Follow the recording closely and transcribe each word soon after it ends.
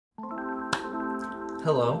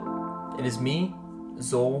Hello, it is me,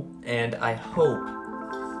 Xole, and I hope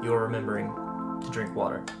you're remembering to drink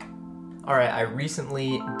water. Alright, I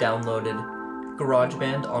recently downloaded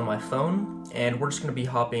Garageband on my phone, and we're just going to be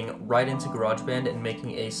hopping right into Garageband and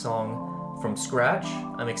making a song from scratch.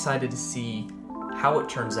 I'm excited to see how it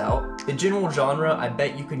turns out. The general genre, I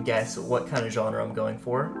bet you can guess what kind of genre I'm going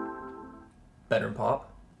for. Bedroom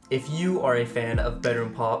pop. If you are a fan of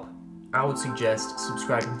bedroom pop, I would suggest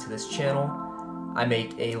subscribing to this channel. I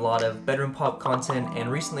make a lot of bedroom pop content,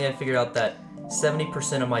 and recently I figured out that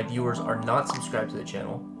 70% of my viewers are not subscribed to the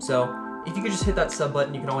channel. So if you could just hit that sub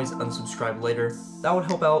button, you can always unsubscribe later. That would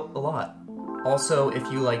help out a lot. Also, if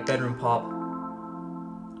you like bedroom pop,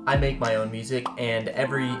 I make my own music, and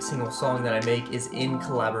every single song that I make is in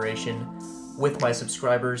collaboration with my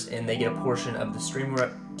subscribers, and they get a portion of the streaming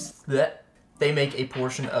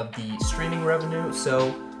revenue.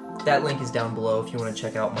 So that link is down below if you want to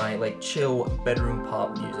check out my chill bedroom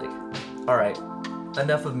pop music. Alright,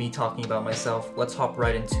 enough of me talking about myself. Let's hop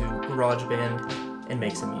right into GarageBand and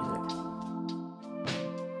make some music.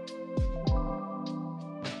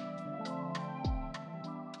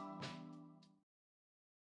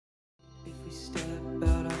 If we step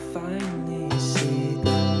out, I finally see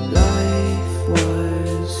that life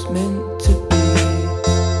was meant to be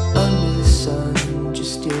under the sun,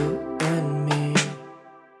 just you and me.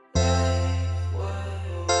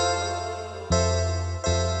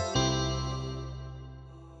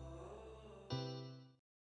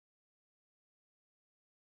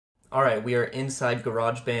 Alright, we are inside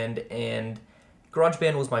GarageBand, and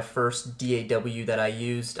GarageBand was my first DAW that I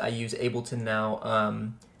used. I use Ableton now,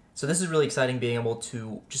 so this is really exciting, being able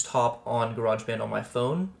to just hop on GarageBand on my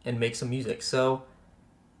phone and make some music. So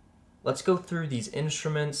let's go through these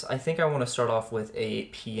instruments. I think I want to start off with a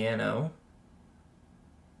piano.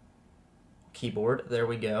 Keyboard, there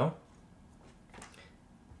we go.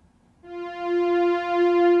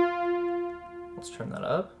 Let's turn that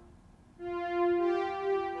up.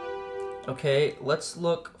 Okay, let's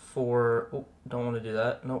look for, oh, don't want to do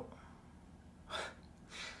that, nope.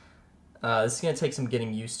 This is going to take some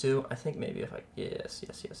getting used to. I think maybe if I, yes.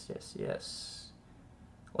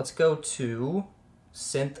 Let's go to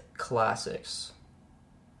Synth Classics.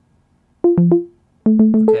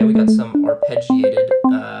 Okay, we got some arpeggiated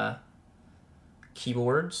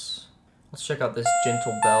keyboards. Let's check out this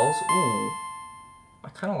Gentle Bells. Ooh, I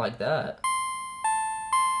kind of like that.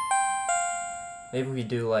 Maybe we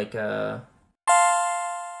do like I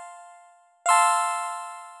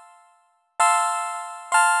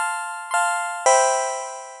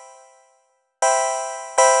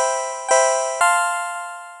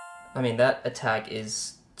mean, that attack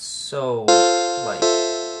is so,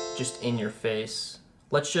 just in your face.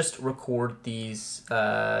 Let's just record these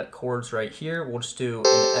chords right here. We'll just do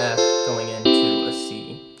an F going into a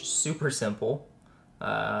C. Just super simple.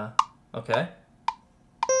 Okay.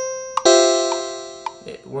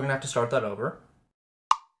 We're gonna have to start that over.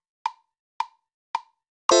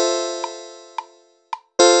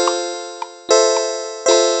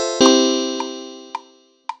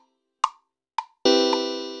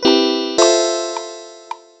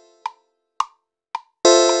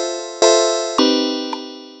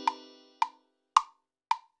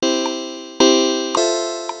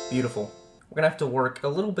 Beautiful. We're gonna have to work a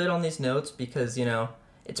little bit on these notes because, you know,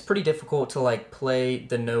 it's pretty difficult to play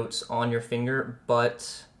the notes on your finger,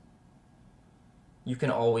 but you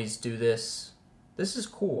can always do this. This is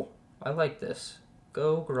cool. I like this.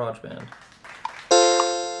 Go GarageBand.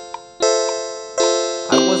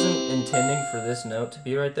 I wasn't intending for this note to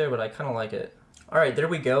be right there, but I kind of like it. Alright, there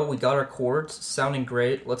we go. We got our chords sounding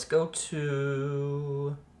great. Let's go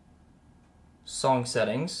to song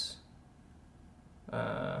settings.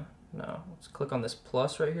 No, let's click on this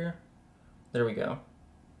plus right here. There we go.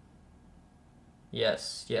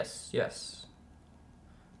 Yes.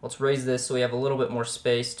 Let's raise this so we have a little bit more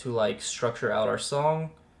space to structure out our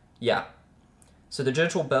song. Yeah. So the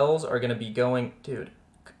Gentle Bells are gonna be going, dude.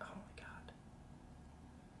 Oh my god.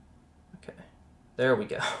 Okay. There we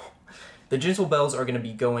go. The Gentle Bells are gonna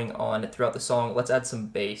be going on throughout the song. Let's add some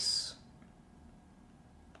bass.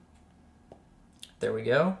 There we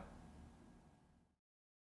go.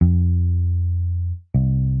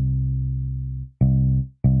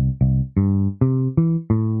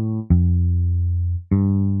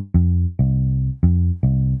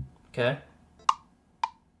 Okay.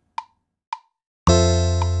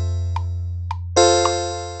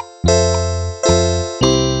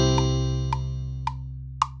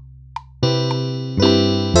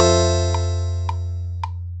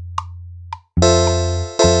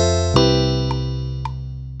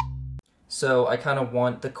 So I kind of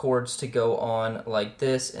want the chords to go on like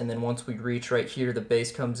this, and then once we reach right here, the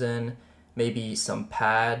bass comes in, maybe some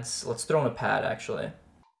pads. Let's throw in a pad, actually.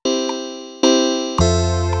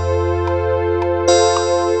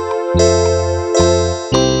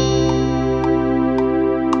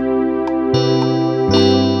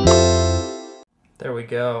 There we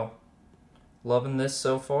go. Loving this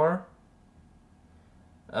so far.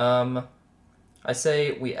 I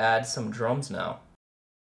say we add some drums now.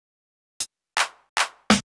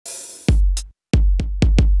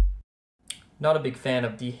 Not a big fan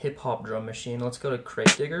of the hip-hop drum machine. Let's go to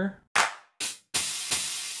Crate Digger.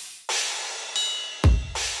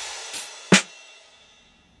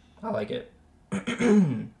 I like it.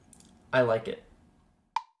 I like it.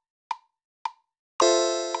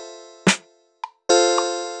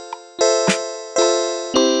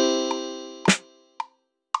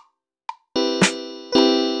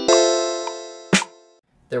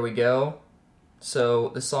 There we go. So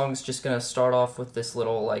the song's just gonna start off with this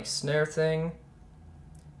little like snare thing,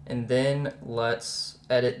 and then let's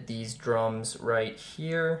edit these drums right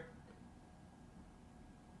here,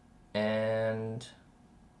 and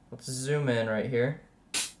let's zoom in right here.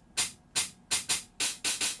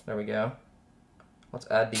 There we go. Let's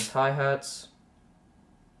add these hi-hats.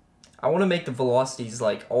 I want to make the velocities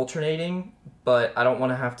like alternating, but I don't want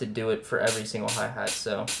to have to do it for every single hi-hat,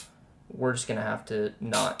 so we're just gonna have to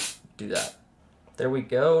not do that. There we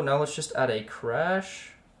go. Now let's just add a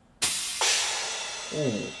crash.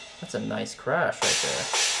 Ooh, that's a nice crash right there.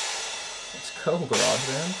 Let's go,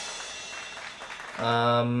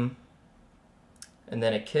 GarageBand. And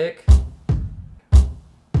then a kick.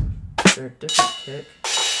 Is there a different kick?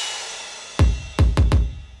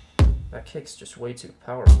 That kick's just way too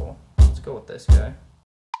powerful. Let's go with this guy.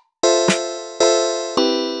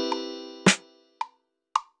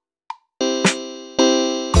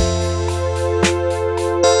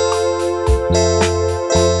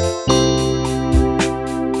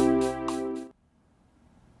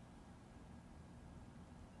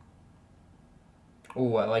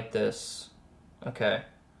 Ooh, I like this. Okay.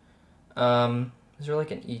 Is there like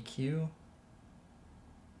an EQ?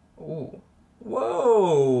 Ooh.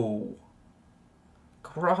 Whoa!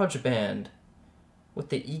 GarageBand with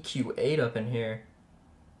the EQ8 up in here.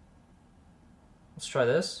 Let's try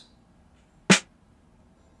this.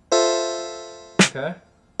 Okay.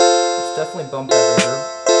 Let's definitely bump that reverb.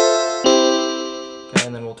 Okay,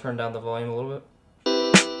 and then we'll turn down the volume a little bit.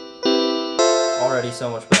 Already so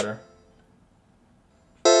much better.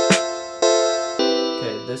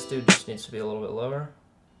 Okay, this dude just needs to be a little bit lower.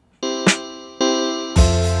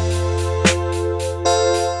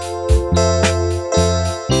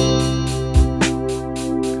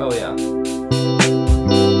 Oh yeah.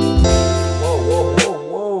 Whoa, whoa, whoa,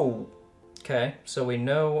 whoa! Okay, so we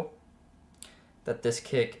know that this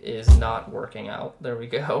kick is not working out. There we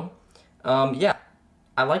go. Yeah,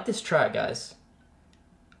 I like this track, guys.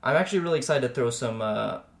 I'm actually really excited to throw some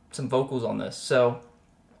vocals on this. So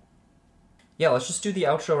yeah, let's just do the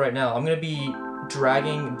outro right now. I'm gonna be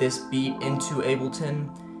dragging this beat into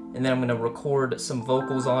Ableton, and then I'm gonna record some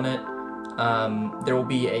vocals on it. There will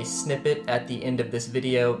be a snippet at the end of this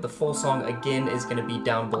video. The full song, again, is gonna be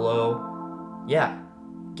down below. Yeah,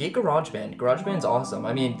 get GarageBand. GarageBand's awesome.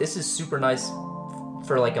 I mean, this is super nice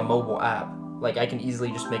for like a mobile app. Like, I can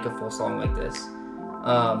easily just make a full song like this.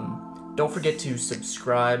 Don't forget to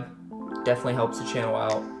subscribe. Definitely helps the channel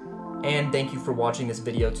out. And thank you for watching this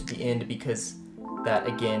video to the end, because that,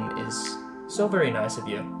 again, is so very nice of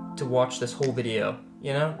you to watch this whole video,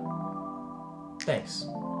 you know? Thanks.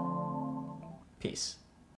 Peace.